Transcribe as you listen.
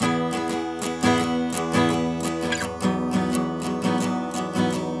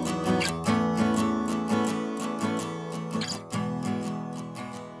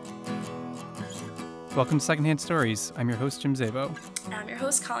Welcome to Secondhand Stories. I'm your host, Jim Zabo. I'm your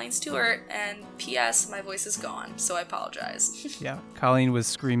host, Colleen Stewart, and P.S. my voice is gone, so I apologize. Yeah, Colleen was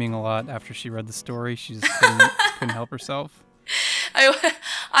screaming a lot after she read the story. She just couldn't help herself.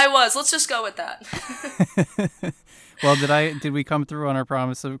 I was. Let's just go with that. Well, did we come through on our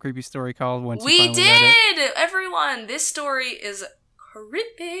promise of a creepy story call once we you finally read it? did! Everyone, this story is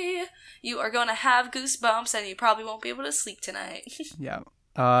creepy. You are going to have goosebumps, and you probably won't be able to sleep tonight. Yeah.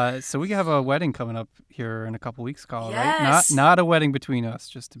 So we have a wedding coming up here in a couple weeks, right? Yes. Not a wedding between us,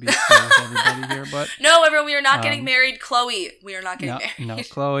 just to be clear with everybody here. But no, everyone, we are not getting married. Chloe, we are not getting married. No,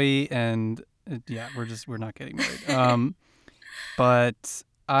 Chloe and we're not getting married. But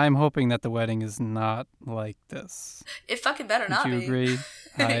I'm hoping that the wedding is not like this. It fucking better not be. Would you agree?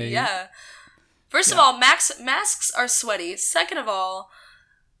 Yeah. First of all, masks are sweaty. Second of all,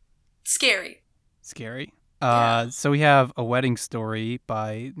 scary. Scary. Yeah. So we have a wedding story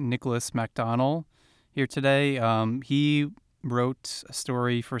by Nicholas MacDonald here today. He wrote a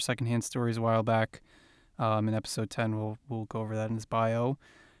story for Secondhand Stories a while back. In episode 10, we'll go over that in his bio.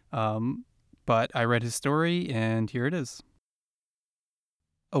 But I read his story, and here it is.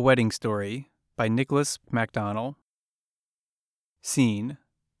 A Wedding Story by Nicholas MacDonald. Scene: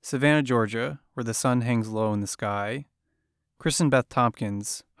 Savannah, Georgia, where the sun hangs low in the sky. Chris and Beth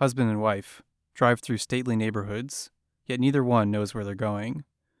Tompkins, husband and wife, drive through stately neighborhoods, yet neither one knows where they're going.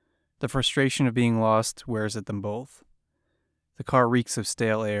 The frustration of being lost wears at them both. The car reeks of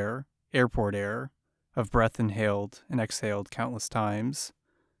stale air, airport air, of breath inhaled and exhaled countless times.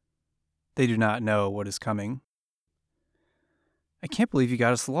 They do not know what is coming. "I can't believe you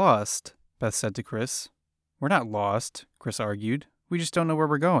got us lost," Beth said to Chris. "We're not lost," Chris argued. "We just don't know where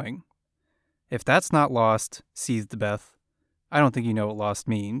we're going." "If that's not lost," seethed Beth, "I don't think you know what lost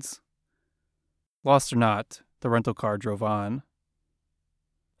means." Lost or not, the rental car drove on.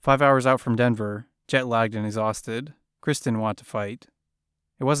 5 hours out from Denver, jet-lagged and exhausted, Chris didn't want to fight.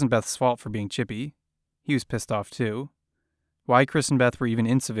 It wasn't Beth's fault for being chippy. He was pissed off too. Why Chris and Beth were even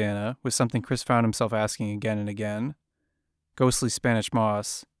in Savannah was something Chris found himself asking again and again. Ghostly Spanish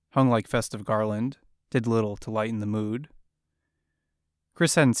moss, hung like festive garland, did little to lighten the mood.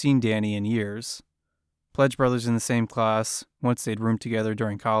 Chris hadn't seen Danny in years. Pledge brothers in the same class, once they'd roomed together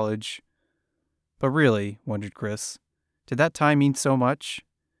during college. But really, wondered Chris, did that time mean so much?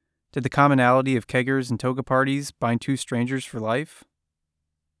 Did the commonality of keggers and toga parties bind two strangers for life?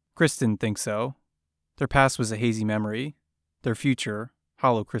 Chris didn't think so. Their past was a hazy memory. Their future,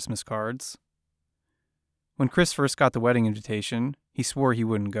 hollow Christmas cards. When Chris first got the wedding invitation, he swore he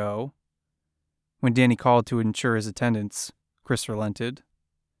wouldn't go. When Danny called to ensure his attendance, Chris relented.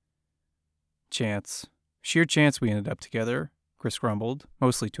 Chance. Sheer chance we ended up together, Chris grumbled,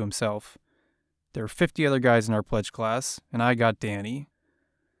 mostly to himself. There were 50 other guys in our pledge class, and I got Danny.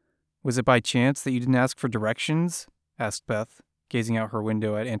 "Was it by chance that you didn't ask for directions?" asked Beth, gazing out her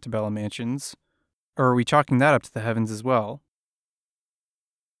window at Antebellum Mansions. "Or are we chalking that up to the heavens as well?"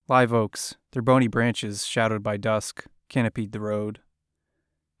 Live oaks, their bony branches shadowed by dusk, canopied the road.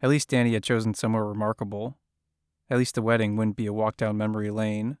 At least Danny had chosen somewhere remarkable. At least the wedding wouldn't be a walk down memory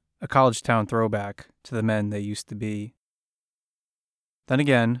lane, a college town throwback to the men they used to be. Then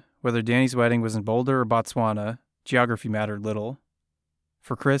again, whether Danny's wedding was in Boulder or Botswana, geography mattered little.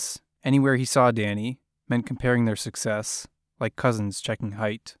 For Chris, anywhere he saw Danny meant comparing their success, like cousins checking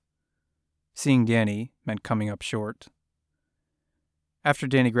height. Seeing Danny meant coming up short. After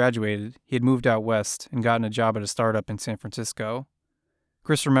Danny graduated, he had moved out west and gotten a job at a startup in San Francisco.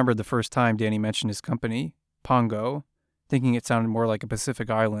 Chris remembered the first time Danny mentioned his company, Pongo, thinking it sounded more like a Pacific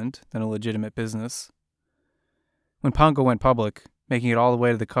island than a legitimate business. When Pongo went public, making it all the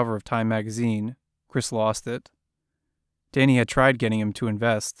way to the cover of Time magazine, Chris lost it. Danny had tried getting him to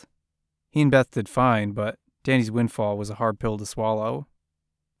invest. He and Beth did fine, but Danny's windfall was a hard pill to swallow.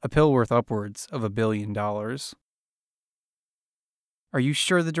 A pill worth upwards of $1 billion. "Are you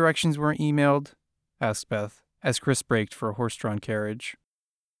sure the directions weren't emailed?" asked Beth, as Chris braked for a horse-drawn carriage.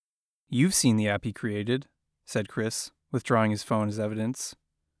 "You've seen the app he created," said Chris, withdrawing his phone as evidence.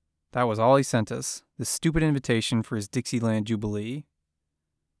 "That was all he sent us, this stupid invitation for his Dixieland Jubilee."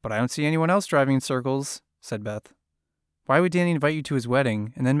 "But I don't see anyone else driving in circles," said Beth. "Why would Danny invite you to his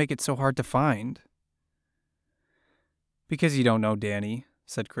wedding and then make it so hard to find?" "Because you don't know Danny,"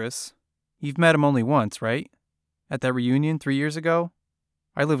 said Chris. "You've met him only once, right? At that reunion 3 years ago?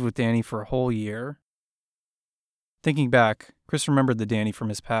 I lived with Danny for a whole year." Thinking back, Chris remembered the Danny from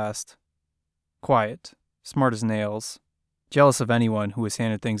his past. Quiet, smart as nails, jealous of anyone who was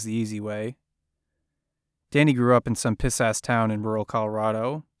handed things the easy way. Danny grew up in some piss-ass town in rural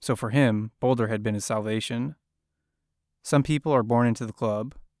Colorado, so for him, Boulder had been his salvation. Some people are born into the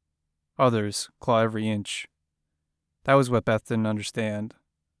club. Others claw every inch. That was what Beth didn't understand.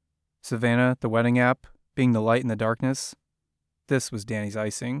 Savannah, the wedding app, being the light in the darkness, this was Danny's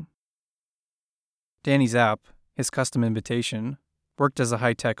icing. Danny's app, his custom invitation, worked as a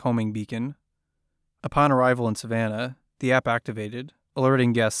high-tech homing beacon. Upon arrival in Savannah, the app activated,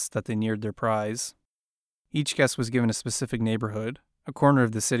 alerting guests that they neared their prize. Each guest was given a specific neighborhood, a corner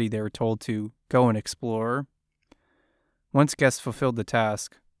of the city they were told to go and explore. Once guests fulfilled the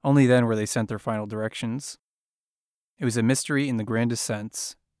task, only then were they sent their final directions. It was a mystery in the grandest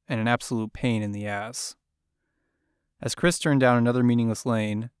sense, and an absolute pain in the ass. As Chris turned down another meaningless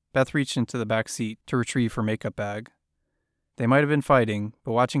lane, Beth reached into the back seat to retrieve her makeup bag. They might have been fighting,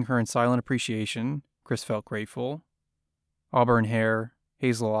 but watching her in silent appreciation, Chris felt grateful. Auburn hair,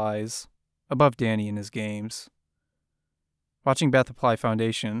 hazel eyes, above Danny in his games. Watching Beth apply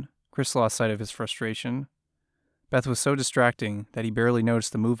foundation, Chris lost sight of his frustration. Beth was so distracting that he barely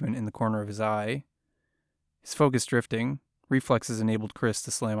noticed the movement in the corner of his eye. His focus drifting, reflexes enabled Chris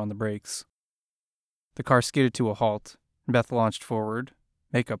to slam on the brakes. The car skidded to a halt, and Beth launched forward,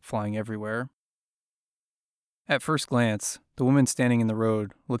 makeup flying everywhere. At first glance, the woman standing in the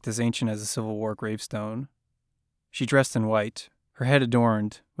road looked as ancient as a Civil War gravestone. She dressed in white, her head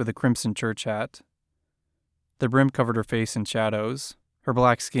adorned with a crimson church hat. The brim covered her face in shadows, her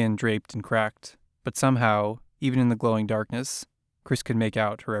black skin draped and cracked, but somehow, even in the glowing darkness, Chris could make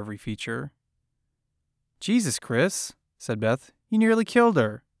out her every feature. "Jesus, Chris," said Beth, "you nearly killed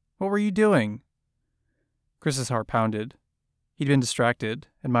her. What were you doing?" Chris's heart pounded. He'd been distracted,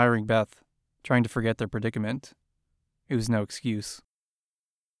 admiring Beth, trying to forget their predicament. It was no excuse.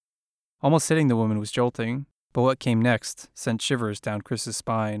 Almost hitting the woman was jolting, but what came next sent shivers down Chris's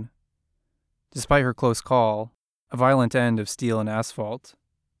spine. Despite her close call, a violent end of steel and asphalt,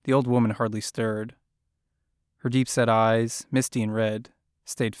 the old woman hardly stirred. Her deep-set eyes, misty and red,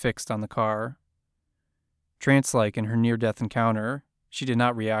 stayed fixed on the car. Trance-like in her near-death encounter, she did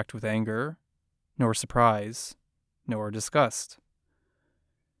not react with anger, nor surprise, nor disgust.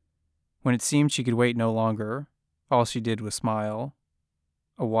 When it seemed she could wait no longer, all she did was smile.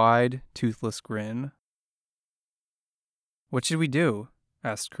 A wide, toothless grin. "What should we do?"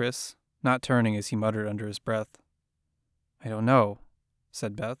 asked Chris, not turning as he muttered under his breath. "I don't know,"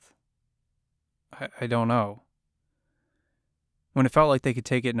 said Beth. I don't know." When it felt like they could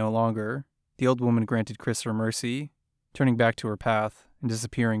take it no longer, the old woman granted Chris her mercy, turning back to her path and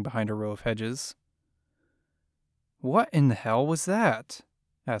disappearing behind a row of hedges. "What in the hell was that?"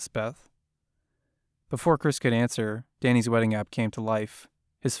 asked Beth. Before Chris could answer, Danny's wedding app came to life,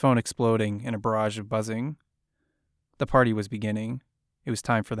 his phone exploding in a barrage of buzzing. The party was beginning. It was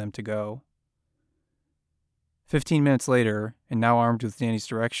time for them to go. 15 minutes later, and now armed with Danny's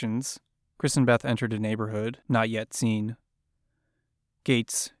directions, Chris and Beth entered a neighborhood not yet seen.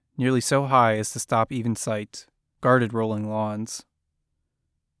 Gates, nearly so high as to stop even sight, guarded rolling lawns.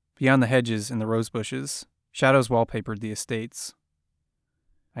 Beyond the hedges and the rose bushes, shadows wallpapered the estates.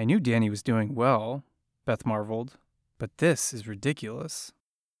 "I knew Danny was doing well," Beth marveled, "but this is ridiculous."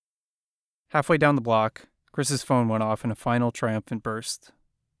 Halfway down the block, Chris's phone went off in a final triumphant burst.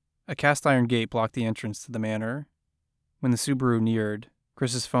 A cast-iron gate blocked the entrance to the manor. When the Subaru neared,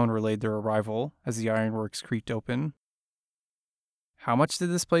 Chris's phone relayed their arrival as the ironworks creaked open. "How much did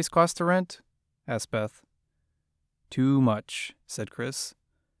this place cost to rent?" asked Beth. "Too much," said Chris.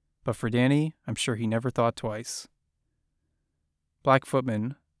 "But for Danny, I'm sure he never thought twice." Black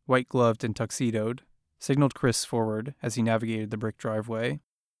footman, white-gloved and tuxedoed, signaled Chris forward as he navigated the brick driveway.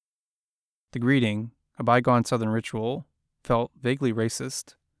 The greeting, a bygone Southern ritual, felt vaguely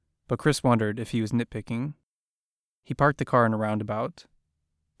racist, but Chris wondered if he was nitpicking. He parked the car in a roundabout.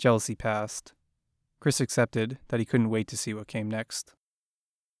 Jealousy passed. Chris accepted that he couldn't wait to see what came next.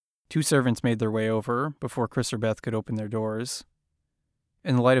 2 servants made their way over before Chris or Beth could open their doors.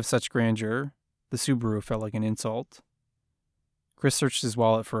 In the light of such grandeur, the Subaru felt like an insult. Chris searched his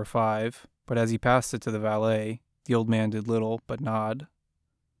wallet for a $5, but as he passed it to the valet, the old man did little but nod.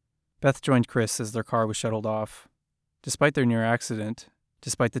 Beth joined Chris as their car was shuttled off. Despite their near accident,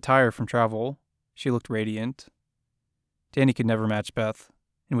 despite the tire from travel, she looked radiant. Danny could never match Beth,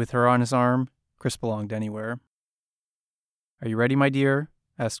 and with her on his arm, Chris belonged anywhere. "Are you ready, my dear?"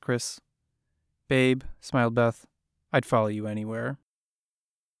 asked Chris. "Babe," smiled Beth, "I'd follow you anywhere."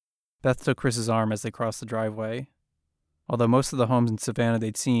 Beth took Chris's arm as they crossed the driveway. Although most of the homes in Savannah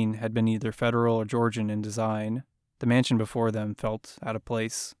they'd seen had been either federal or Georgian in design, the mansion before them felt out of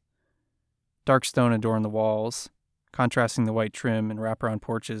place. Dark stone adorned the walls, contrasting the white trim and wraparound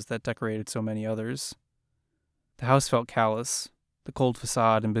porches that decorated so many others. The house felt callous, the cold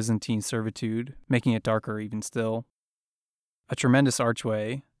facade and Byzantine servitude making it darker even still. A tremendous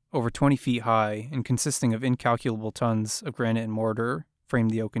archway, over 20 feet high and consisting of incalculable tons of granite and mortar,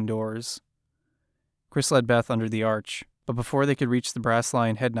 framed the oaken doors. Chris led Beth under the arch, but before they could reach the brass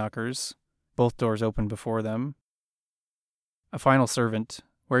lion head knockers, both doors opened before them. A final servant,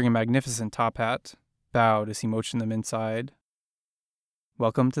 wearing a magnificent top hat, bowed as he motioned them inside.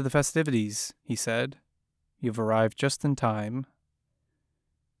 "Welcome to the festivities," he said. "You've arrived just in time."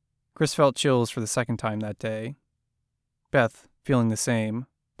 Chris felt chills for the second time that day. Beth, feeling the same,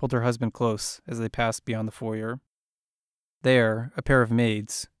 pulled her husband close as they passed beyond the foyer. There, a pair of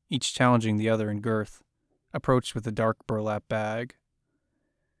maids, each challenging the other in girth, approached with a dark burlap bag.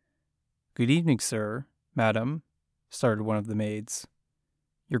 "Good evening, sir, madam," started one of the maids.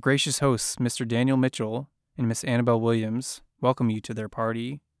 "Your gracious hosts, Mr. Daniel Mitchell and Miss Annabelle Williams, welcome you to their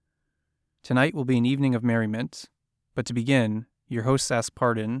party. Tonight will be an evening of merriment, but to begin, your hosts ask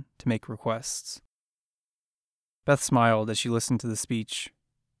pardon to make requests." Beth smiled as she listened to the speech.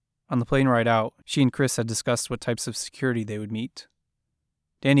 On the plane ride out, she and Chris had discussed what types of security they would meet.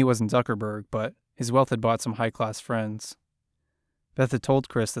 Danny wasn't Zuckerberg, but his wealth had bought some high-class friends. Beth had told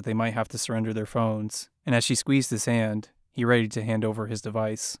Chris that they might have to surrender their phones, and as she squeezed his hand, he ready to hand over his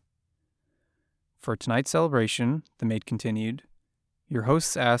device. "For tonight's celebration," the maid continued, "your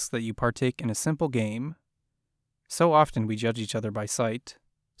hosts ask that you partake in a simple game. So often we judge each other by sight,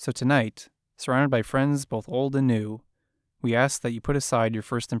 so tonight, surrounded by friends both old and new, we ask that you put aside your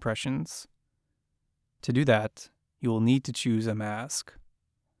first impressions. To do that, you will need to choose a mask."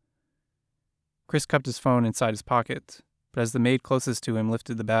 Chris kept his phone inside his pocket, but as the maid closest to him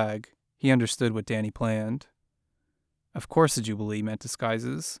lifted the bag, he understood what Danny planned. Of course the Jubilee meant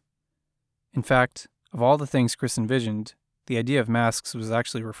disguises. In fact, of all the things Chris envisioned, the idea of masks was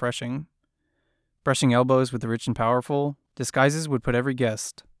actually refreshing. Brushing elbows with the rich and powerful, disguises would put every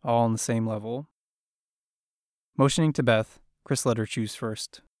guest all on the same level. Motioning to Beth, Chris let her choose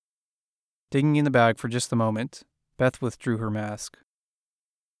first. Digging in the bag for just a moment, Beth withdrew her mask.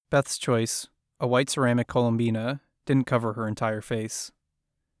 Beth's choice, a white ceramic Columbina, didn't cover her entire face.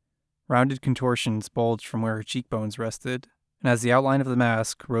 Rounded contortions bulged from where her cheekbones rested, and as the outline of the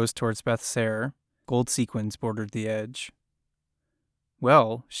mask rose towards Beth's hair, gold sequins bordered the edge.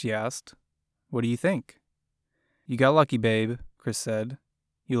 "Well," she asked, "what do you think?" "You got lucky, babe," Chris said.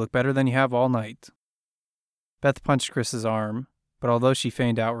 "You look better than you have all night." Beth punched Chris's arm, but although she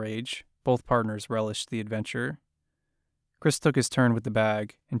feigned outrage, both partners relished the adventure. Chris took his turn with the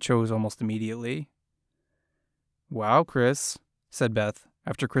bag and chose almost immediately. "Wow, Chris," said Beth,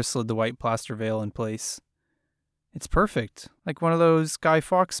 after Chris slid the white plaster veil in place. "It's perfect, like one of those Guy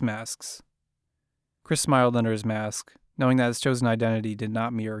Fawkes masks." Chris smiled under his mask, knowing that his chosen identity did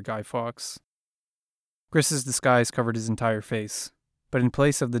not mirror Guy Fawkes. Chris's disguise covered his entire face, but in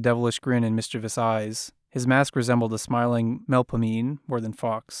place of the devilish grin and mischievous eyes, his mask resembled a smiling Melpomene more than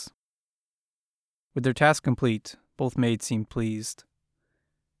Fawkes. With their task complete, both maids seemed pleased.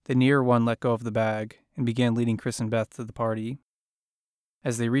 The nearer one let go of the bag and began leading Chris and Beth to the party.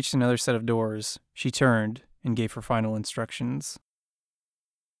 As they reached another set of doors, she turned and gave her final instructions.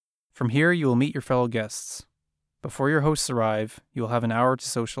 "From here you will meet your fellow guests. Before your hosts arrive, you will have an hour to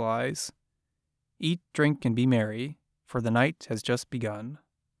socialize. Eat, drink, and be merry, for the night has just begun."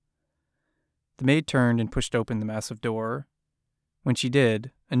 The maid turned and pushed open the massive door. When she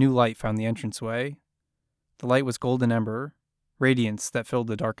did, a new light found the entranceway. The light was golden ember, radiance that filled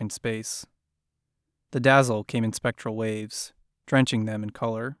the darkened space. The dazzle came in spectral waves, drenching them in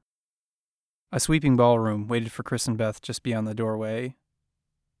color. A sweeping ballroom waited for Chris and Beth just beyond the doorway.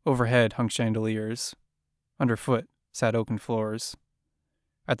 Overhead hung chandeliers. Underfoot sat oaken floors.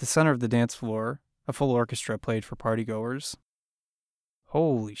 At the center of the dance floor, a full orchestra played for partygoers.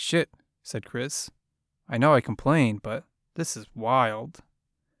 "Holy shit," said Chris. "I know I complained, but this is wild."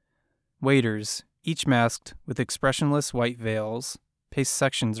 Waiters, each masked with expressionless white veils, paced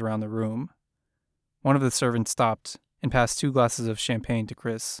sections around the room. One of the servants stopped and passed 2 glasses of champagne to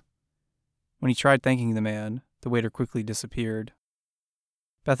Chris. When he tried thanking the man, the waiter quickly disappeared.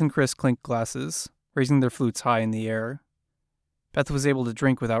 Beth and Chris clinked glasses, raising their flutes high in the air. Beth was able to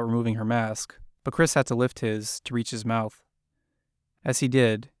drink without removing her mask, but Chris had to lift his to reach his mouth. As he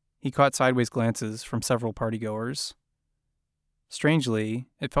did, he caught sideways glances from several partygoers. Strangely,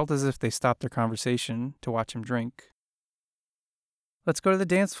 it felt as if they stopped their conversation to watch him drink. "Let's go to the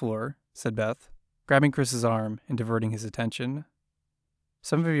dance floor," said Beth, grabbing Chris's arm and diverting his attention.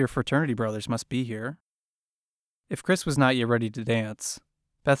 "Some of your fraternity brothers must be here." If Chris was not yet ready to dance,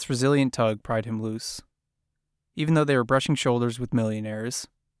 Beth's resilient tug pried him loose. Even though they were brushing shoulders with millionaires,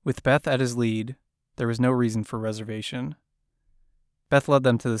 with Beth at his lead, there was no reason for reservation. Beth led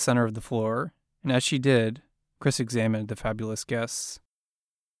them to the center of the floor, and as she did, Chris examined the fabulous guests.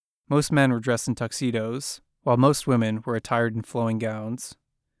 Most men were dressed in tuxedos, while most women were attired in flowing gowns.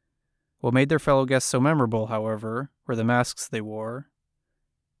 What made their fellow guests so memorable, however, were the masks they wore.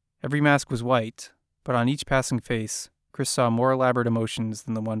 Every mask was white, but on each passing face, Chris saw more elaborate emotions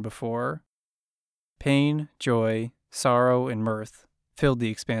than the one before. Pain, joy, sorrow, and mirth filled the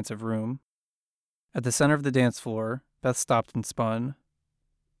expansive room. At the center of the dance floor, Beth stopped and spun.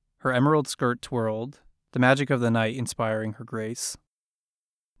 Her emerald skirt twirled, the magic of the night inspiring her grace.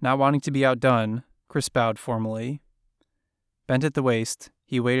 Not wanting to be outdone, Chris bowed formally. Bent at the waist,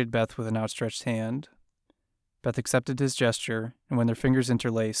 he awaited Beth with an outstretched hand. Beth accepted his gesture, and when their fingers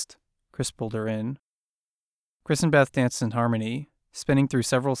interlaced, Chris pulled her in. Chris and Beth danced in harmony, spinning through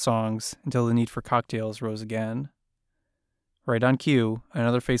several songs until the need for cocktails rose again. Right on cue,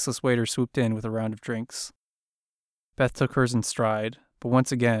 another faceless waiter swooped in with a round of drinks. Beth took hers in stride, but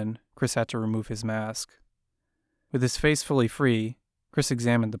once again, Chris had to remove his mask. With his face fully free, Chris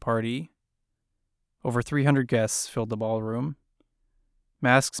examined the party. Over 300 guests filled the ballroom.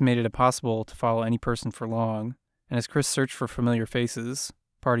 Masks made it impossible to follow any person for long, and as Chris searched for familiar faces,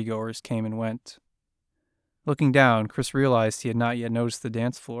 partygoers came and went. Looking down, Chris realized he had not yet noticed the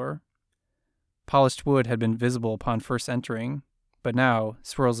dance floor. Polished wood had been visible upon first entering, but now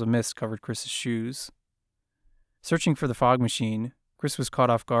swirls of mist covered Chris's shoes. Searching for the fog machine, Chris was caught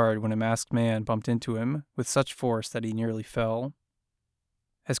off guard when a masked man bumped into him with such force that he nearly fell.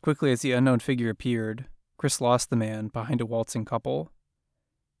 As quickly as the unknown figure appeared, Chris lost the man behind a waltzing couple.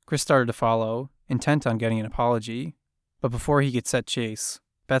 Chris started to follow, intent on getting an apology, but before he could set chase,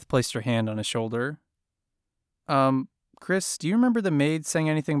 Beth placed her hand on his shoulder. Chris, do you remember the maid saying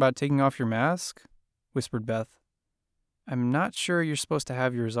anything about taking off your mask? Whispered Beth. I'm not sure you're supposed to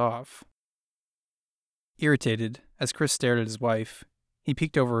have yours off. Irritated, as Chris stared at his wife, he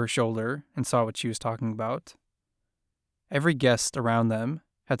peeked over her shoulder and saw what she was talking about. Every guest around them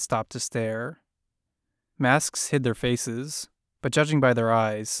had stopped to stare. Masks hid their faces, but judging by their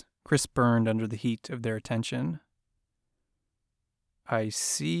eyes, Chris burned under the heat of their attention. I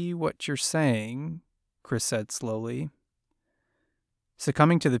see what you're saying, Chris said slowly.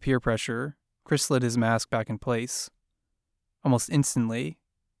 Succumbing to the peer pressure, Chris slid his mask back in place. Almost instantly,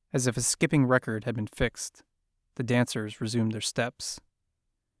 as if a skipping record had been fixed, the dancers resumed their steps.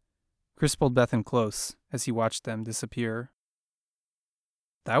 Chris pulled Beth in close as he watched them disappear.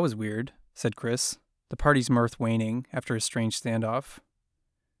 That was weird, said Chris, the party's mirth waning after a strange standoff.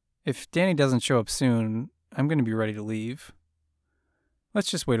 If Danny doesn't show up soon, I'm going to be ready to leave.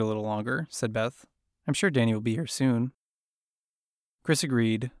 Let's just wait a little longer, said Beth. I'm sure Danny will be here soon. Chris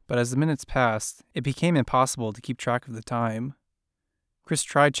agreed, but as the minutes passed, it became impossible to keep track of the time. Chris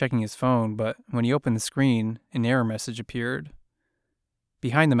tried checking his phone, but when he opened the screen, an error message appeared.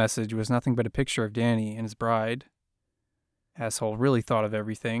 Behind the message was nothing but a picture of Danny and his bride. Asshole really thought of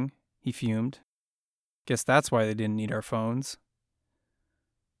everything, he fumed. Guess that's why they didn't need our phones.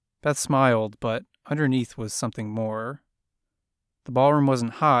 Beth smiled, but underneath was something more. The ballroom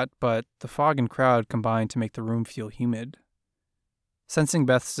wasn't hot, but the fog and crowd combined to make the room feel humid. Sensing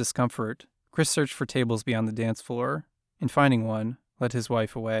Beth's discomfort, Chris searched for tables beyond the dance floor, and finding one, led his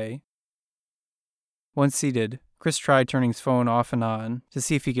wife away. Once seated, Chris tried turning his phone off and on to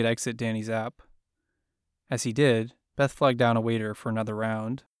see if he could exit Danny's app. As he did, Beth flagged down a waiter for another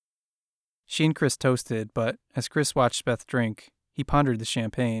round. She and Chris toasted, but as Chris watched Beth drink, he pondered the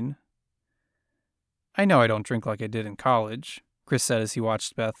champagne. I know I don't drink like I did in college, Chris said as he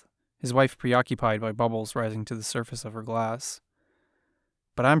watched Beth, his wife preoccupied by bubbles rising to the surface of her glass.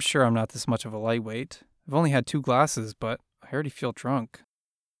 But I'm sure I'm not this much of a lightweight. I've only had 2 glasses, but I already feel drunk.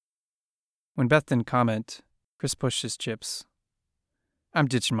 When Beth didn't comment, Chris pushed his chips. I'm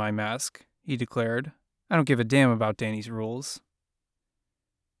ditching my mask, he declared. I don't give a damn about Danny's rules.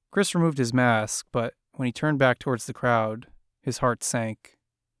 Chris removed his mask, but when he turned back towards the crowd, his heart sank.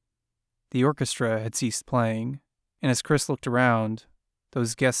 The orchestra had ceased playing, and as Chris looked around,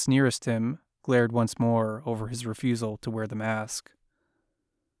 those guests nearest him glared once more over his refusal to wear the mask.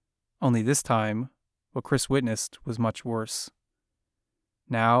 Only this time, what Chris witnessed was much worse.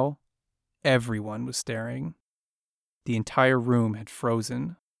 Now, everyone was staring. The entire room had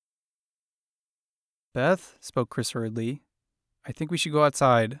frozen. Beth, spoke Chris hurriedly, I think we should go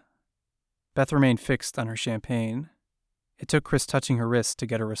outside. Beth remained fixed on her champagne. It took Chris touching her wrist to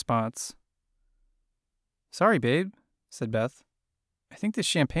get a response. Sorry, babe, said Beth. I think this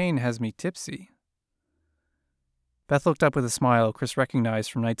champagne has me tipsy. Beth looked up with a smile Chris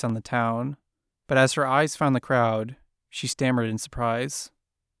recognized from nights on the town, but as her eyes found the crowd, she stammered in surprise.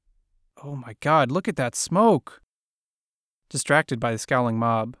 Oh my God, look at that smoke! Distracted by the scowling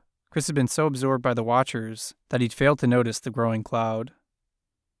mob, Chris had been so absorbed by the watchers that he'd failed to notice the growing cloud.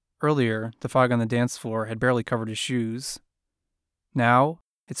 Earlier, the fog on the dance floor had barely covered his shoes. Now,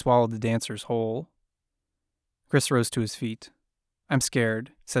 it swallowed the dancers whole. Chris rose to his feet. "I'm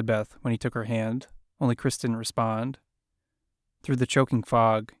scared," said Beth when he took her hand, only Chris didn't respond. Through the choking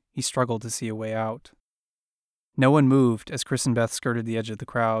fog, he struggled to see a way out. No one moved as Chris and Beth skirted the edge of the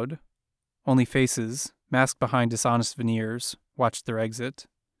crowd. Only faces, masked behind dishonest veneers, watched their exit.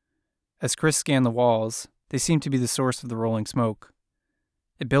 As Chris scanned the walls, they seemed to be the source of the rolling smoke.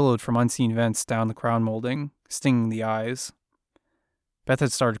 It billowed from unseen vents down the crown molding, stinging the eyes. Beth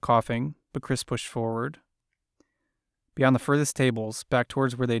had started coughing, but Chris pushed forward. Beyond the furthest tables, back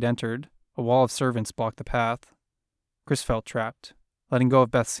towards where they'd entered, a wall of servants blocked the path. Chris felt trapped. Letting go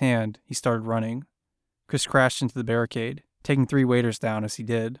of Beth's hand, he started running. Chris crashed into the barricade, taking 3 waiters down as he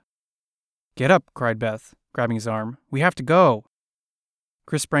did. "Get up," cried Beth, grabbing his arm. "We have to go."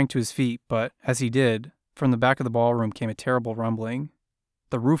 Chris sprang to his feet, but, as he did, from the back of the ballroom came a terrible rumbling.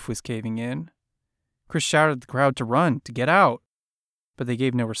 The roof was caving in. Chris shouted at the crowd to run, to get out, but they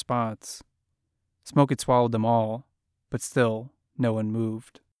gave no response. Smoke had swallowed them all, but still, no one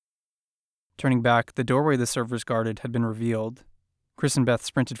moved. Turning back, the doorway the servers guarded had been revealed. Chris and Beth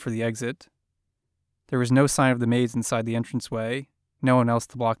sprinted for the exit. There was no sign of the maids inside the entranceway, no one else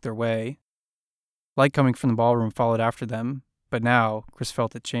to block their way. Light coming from the ballroom followed after them, but now Chris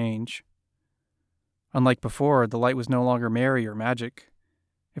felt it change. Unlike before, the light was no longer merry or magic.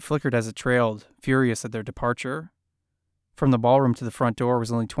 It flickered as it trailed, furious at their departure. From the ballroom to the front door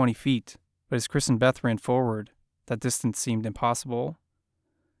was only 20 feet, but as Chris and Beth ran forward, that distance seemed impossible.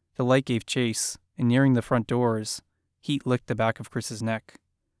 The light gave chase, and nearing the front doors, heat licked the back of Chris's neck.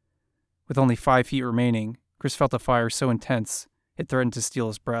 With only 5 feet remaining, Chris felt a fire so intense it threatened to steal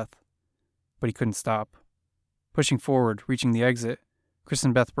his breath. But he couldn't stop. Pushing forward, reaching the exit, Chris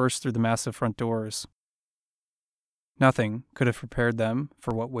and Beth burst through the massive front doors. Nothing could have prepared them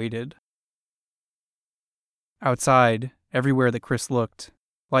for what waited. Outside, everywhere that Chris looked,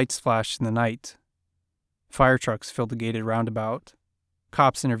 lights flashed in the night. Fire trucks filled the gated roundabout.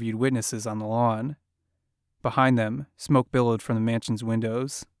 Cops interviewed witnesses on the lawn. Behind them, smoke billowed from the mansion's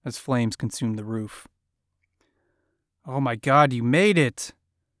windows as flames consumed the roof. "Oh my God, you made it!"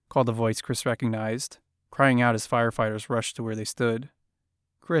 called a voice Chris recognized, crying out as firefighters rushed to where they stood.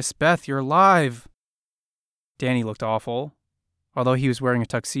 "Chris, Beth, you're alive!" Danny looked awful. Although he was wearing a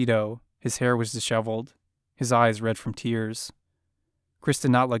tuxedo, his hair was disheveled, his eyes red from tears. Chris did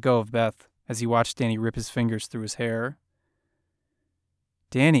not let go of Beth as he watched Danny rip his fingers through his hair.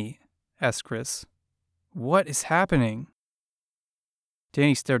 "Danny," asked Chris, "what is happening?"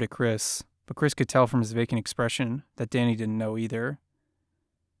 Danny stared at Chris, but Chris could tell from his vacant expression that Danny didn't know either.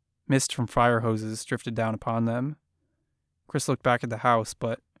 Mist from fire hoses drifted down upon them. Chris looked back at the house,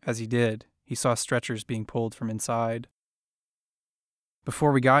 but as he did, he saw stretchers being pulled from inside.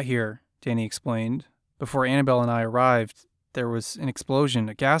 "Before we got here," Danny explained, "before Annabelle and I arrived, there was an explosion,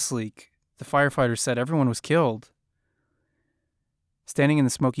 a gas leak. The firefighters said everyone was killed." Standing in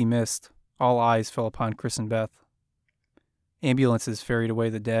the smoky mist, all eyes fell upon Chris and Beth. Ambulances ferried away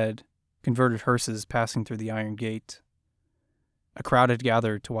the dead, converted hearses passing through the iron gate. A crowd had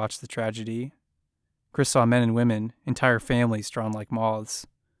gathered to watch the tragedy. Chris saw men and women, entire families drawn like moths.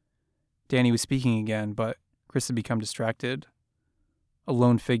 Danny was speaking again, but Chris had become distracted. A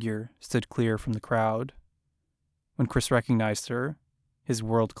lone figure stood clear from the crowd. When Chris recognized her, his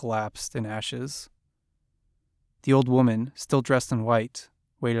world collapsed in ashes. The old woman, still dressed in white,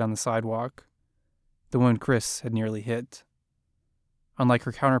 waited on the sidewalk. The woman Chris had nearly hit. Unlike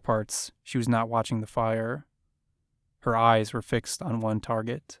her counterparts, she was not watching the fire. Her eyes were fixed on one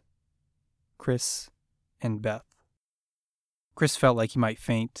target: Chris and Beth. Chris felt like he might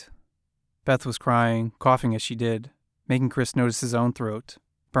faint. Beth was crying, coughing as she did, making Chris notice his own throat,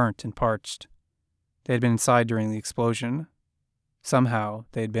 burnt and parched. They had been inside during the explosion. Somehow,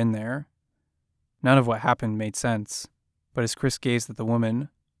 they had been there. None of what happened made sense, but as Chris gazed at the woman,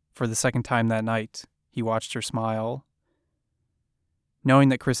 for the second time that night, he watched her smile. Knowing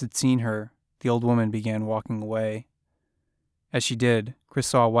that Chris had seen her, the old woman began walking away. As she did, Chris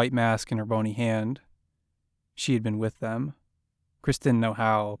saw a white mask in her bony hand. She had been with them. Chris didn't know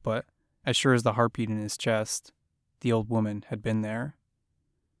how, but as sure as the heartbeat in his chest, the old woman had been there.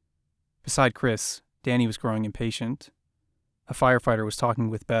 Beside Chris, Danny was growing impatient. A firefighter was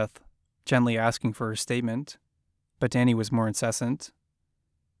talking with Beth, gently asking for her statement, but Danny was more incessant.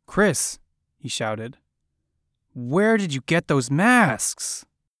 "Chris," he shouted, "where did you get those masks?"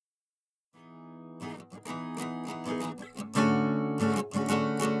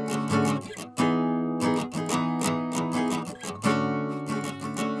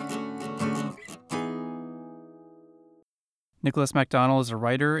 Nicholas MacDonald is a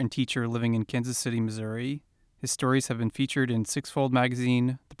writer and teacher living in Kansas City, Missouri. His stories have been featured in Sixfold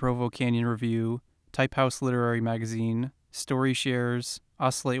Magazine, the Provo Canyon Review, Type House Literary Magazine, Story Shares,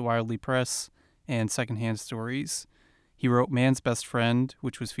 Oscillate Wildly Press, and Secondhand Stories. He wrote Man's Best Friend,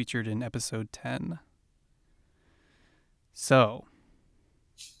 which was featured in episode 10. So,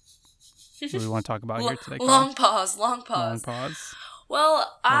 what do we want to talk about here today, Carl? Long pause. Long pause.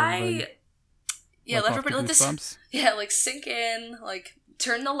 Well, let everybody let this goosebumps. like sink in, like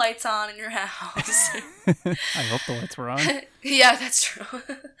turn the lights on in your house. I hope the lights were on. Yeah, that's true.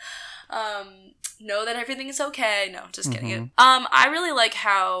 Know that everything is okay. No, just kidding. Mm-hmm. I really like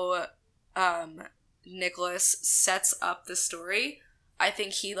how Nicholas sets up the story. I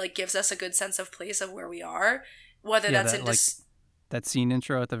think he like gives us a good sense of place of where we are, whether that's in just that scene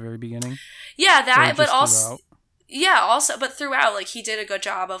intro at the very beginning. Yeah, that, but also throughout. But throughout, like he did a good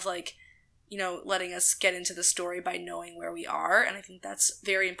job of like, you know, letting us get into the story by knowing where we are, and I think that's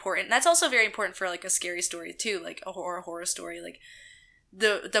very important. And that's also very important for like a scary story too, like a horror story, like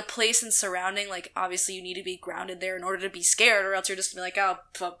the place and surrounding. Like obviously you need to be grounded there in order to be scared, or else you're just gonna be like, oh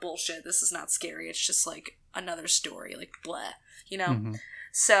fuck, bullshit, this is not scary, it's just like another story, like bleh, you know. Mm-hmm.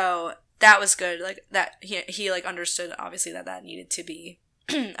 So that was good, like that he like understood obviously that needed to be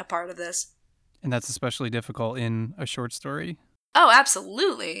a part of this, and that's especially difficult in a short story. Oh,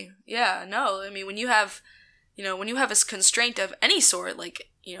 absolutely. Yeah, no, I mean, when you have a constraint of any sort, like,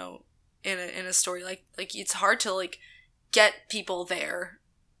 you know, in a story, like it's hard to, like, get people there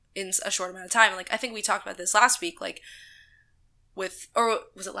in a short amount of time. Like, I think we talked about this last week, like, or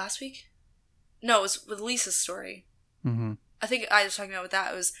was it last week? No, it was with Lisa's story. Mm-hmm. I think I was talking about with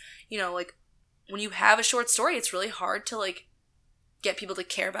that, it was, you know, like, when you have a short story, it's really hard to, like, get people to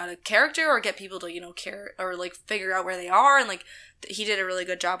care about a character or get people to, you know, care or like figure out where they are, and like he did a really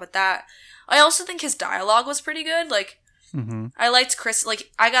good job with that. I also think his dialogue was pretty good. Like mm-hmm. I liked Chris,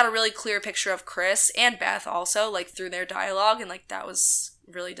 like I got a really clear picture of Chris and Beth also, like through their dialogue, and like that was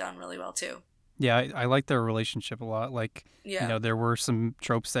really done really well too. Yeah, I like their relationship a lot. Like, yeah. You know, there were some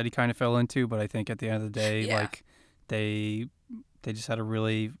tropes that he kind of fell into, but I think at the end of the day, Yeah. like they just had a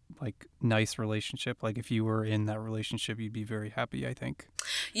really like nice relationship. Like if you were in that relationship, you'd be very happy, I think.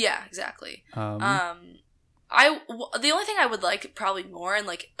 Yeah, exactly. The only thing I would like probably more, and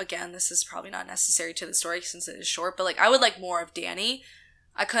like again, this is probably not necessary to the story since it is short, but like I would like more of Danny.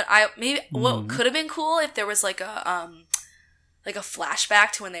 What could have been cool if there was like a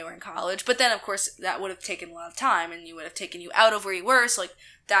flashback to when they were in college, but then of course that would have taken a lot of time and you would have taken you out of where you were, so like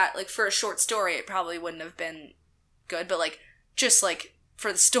that, like for a short story it probably wouldn't have been good, but like just like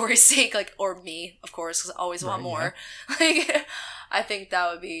for the story's sake, like, or me of course, because I always want more. Like I think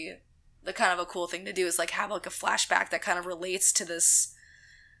that would be the kind of a cool thing to do, is like have like a flashback that kind of relates to this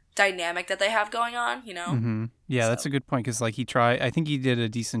dynamic that they have going on, you know. Mm-hmm. Yeah, so that's a good point, because like I think he did a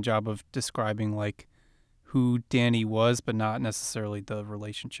decent job of describing like who Danny was, but not necessarily the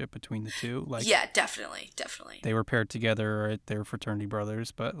relationship between the two. Like, yeah, definitely. They were paired together, they were fraternity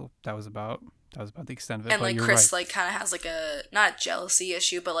brothers, but that was about the extent of it. And but like Chris, like kind of has like a not jealousy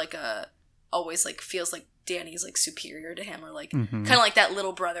issue, but like always like feels like Danny's like superior to him, or like kind of like that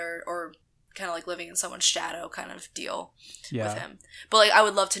little brother, or kind of like living in someone's shadow kind of deal with him. But like I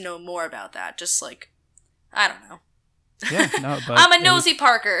would love to know more about that. Just like, I don't know. Yeah, no, but I'm a nosy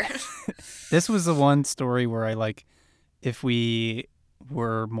Parker. This was the one story where I like, if we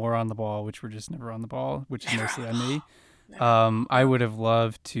were more on the ball, which we're just never on the ball, which is mostly on me. I would have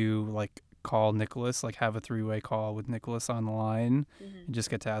loved to like call Nicholas, like have a 3-way call with Nicholas on the line, and just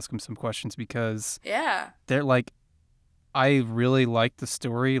get to ask him some questions, because they're like, I really liked the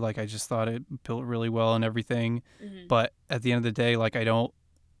story. Like I just thought it built really well and everything. But at the end of the day, like I don't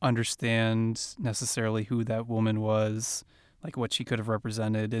understand necessarily who that woman was, like what she could have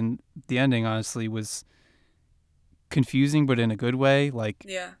represented, and the ending honestly was confusing, but in a good way. Like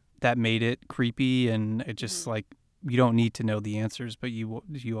that made it creepy, and it just like, you don't need to know the answers, but you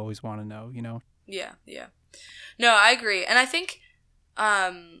always want to know, you know. Yeah. No, I agree, and I think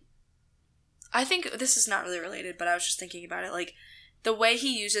this is not really related, but I was just thinking about it, like the way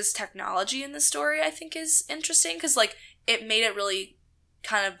he uses technology in the story I think is interesting, because like it made it really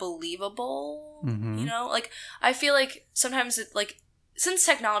kind of believable, you know. Like I feel like sometimes it, like, since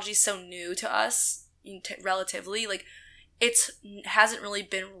technology is so new to us relatively, like it hasn't really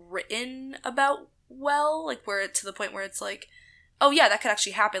been written about well, like where to the point where it's like, oh yeah, that could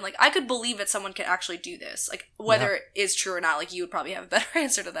actually happen. Like I could believe that someone could actually do this, like whether it is true or not. Like you would probably have a better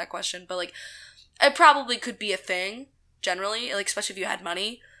answer to that question, but like it probably could be a thing generally, like especially if you had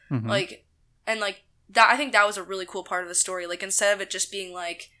money, like, and like that, I think that was a really cool part of the story. Like instead of it just being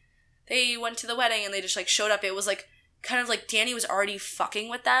like they went to the wedding and they just like showed up, it was like kind of like Danny was already fucking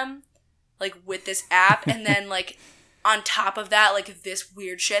with them, like with this app, and then like on top of that, like this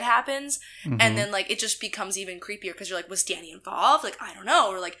weird shit happens, and then like it just becomes even creepier because you're like, was Danny involved? Like, I don't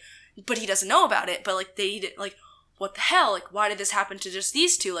know, or like, but he doesn't know about it. But like they did, like, what the hell? Like, why did this happen to just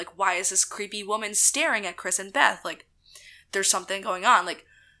these two? Like, why is this creepy woman staring at Chris and Beth? Like, there's something going on. Like,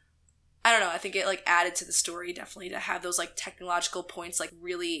 I don't know. I think it like added to the story definitely to have those like technological points like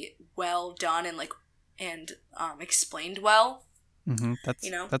really well done and like explained well.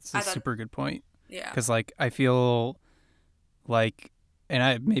 That's a super good point. Yeah. Because like I feel like,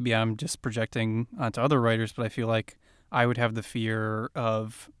 and maybe I'm just projecting onto other writers, but I feel like I would have the fear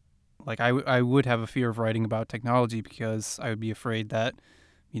of, like, I would have a fear of writing about technology because I would be afraid that,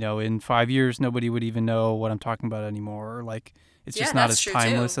 in 5 years, nobody would even know what I'm talking about anymore. Or, like, it's just not as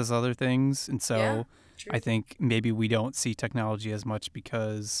timeless as other things. And so I think maybe we don't see technology as much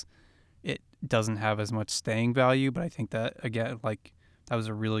because it doesn't have as much staying value. But I think that, again, like, that was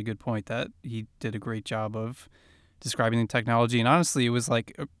a really good point that he did a great job of describing the technology. And honestly, it was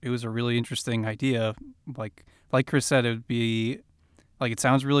a really interesting idea. Like Chris said, it would be, like, it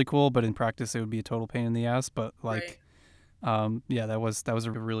sounds really cool, but in practice, it would be a total pain in the ass. But like, that was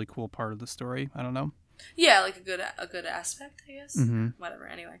a really cool part of the story. I don't know. Yeah, like a good aspect, I guess. Mm-hmm. Whatever.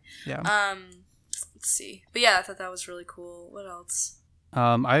 Anyway. Yeah. Let's see. But yeah, I thought that was really cool. What else?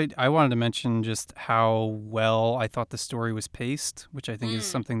 I wanted to mention just how well I thought the story was paced, which I think is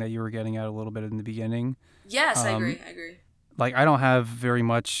something that you were getting at a little bit in the beginning. Yes, I agree. Like, I don't have very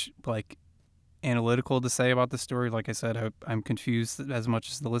much like analytical to say about the story. Like I said, I'm confused as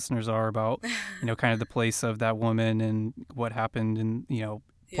much as the listeners are about, kind of the place of that woman and what happened and,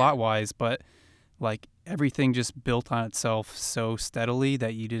 plot wise. But like everything just built on itself so steadily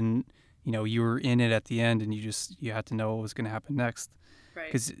that you didn't, you were in it at the end and you had to know what was going to happen next. Right.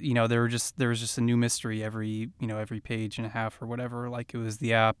 Because, there was just a new mystery every page and a half or whatever. Like, it was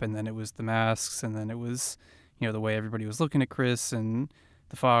the app, and then it was the masks, and then it was, the way everybody was looking at Chris and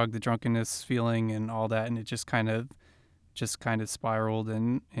the fog, the drunkenness feeling and all that. And it just kind of spiraled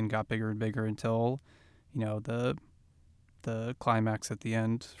and got bigger and bigger until, the climax at the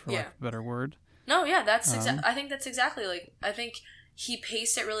end, for lack of a better word. No, yeah, that's I think that's exactly, like, I think he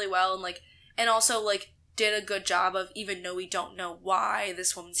paced it really well and, like, and also, like, did a good job of, even though we don't know why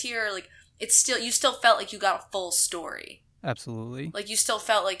this woman's here, like, you still felt like you got a full story. Absolutely. Like, you still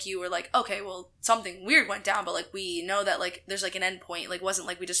felt like you were like, okay, well, something weird went down, but, like, we know that, like, there's, like, an end point. Like, wasn't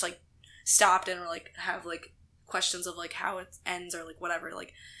like we just, like, stopped and were, like, have, like, questions of, like, how it ends or, like, whatever.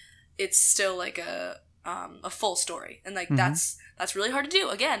 Like, it's still, like, a full story. And, like, that's really hard to do.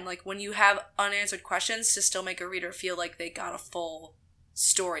 Again, like, when you have unanswered questions, to still make a reader feel like they got a full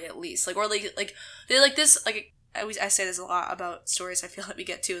story at least, like, or like they like this, like, I say this a lot about stories I feel that we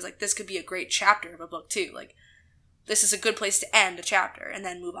get to, is like, this could be a great chapter of a book too. Like, this is a good place to end a chapter and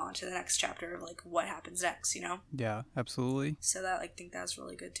then move on to the next chapter of, like, what happens next, Yeah, absolutely. So that, I think that's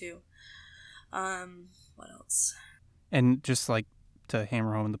really good too. What else? And just, like, to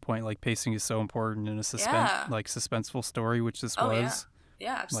hammer home the point, like, pacing is so important in a suspenseful story, which this was.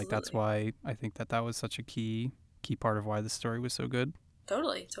 Yeah, absolutely. Like, that's why I think that was such a key part of why the story was so good.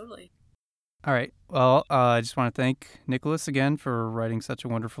 Totally. All right. Well, I just want to thank Nicholas again for writing such a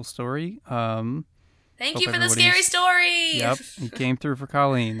wonderful story. Thank you for the scary story. Yep, he came through for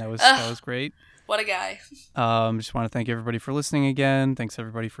Colleen. That was great. What a guy. Just want to thank everybody for listening again. Thanks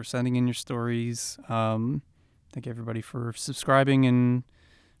everybody for sending in your stories. Thank everybody for subscribing and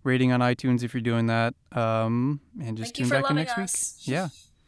rating on iTunes if you're doing that. And just tune back in next week. Yeah.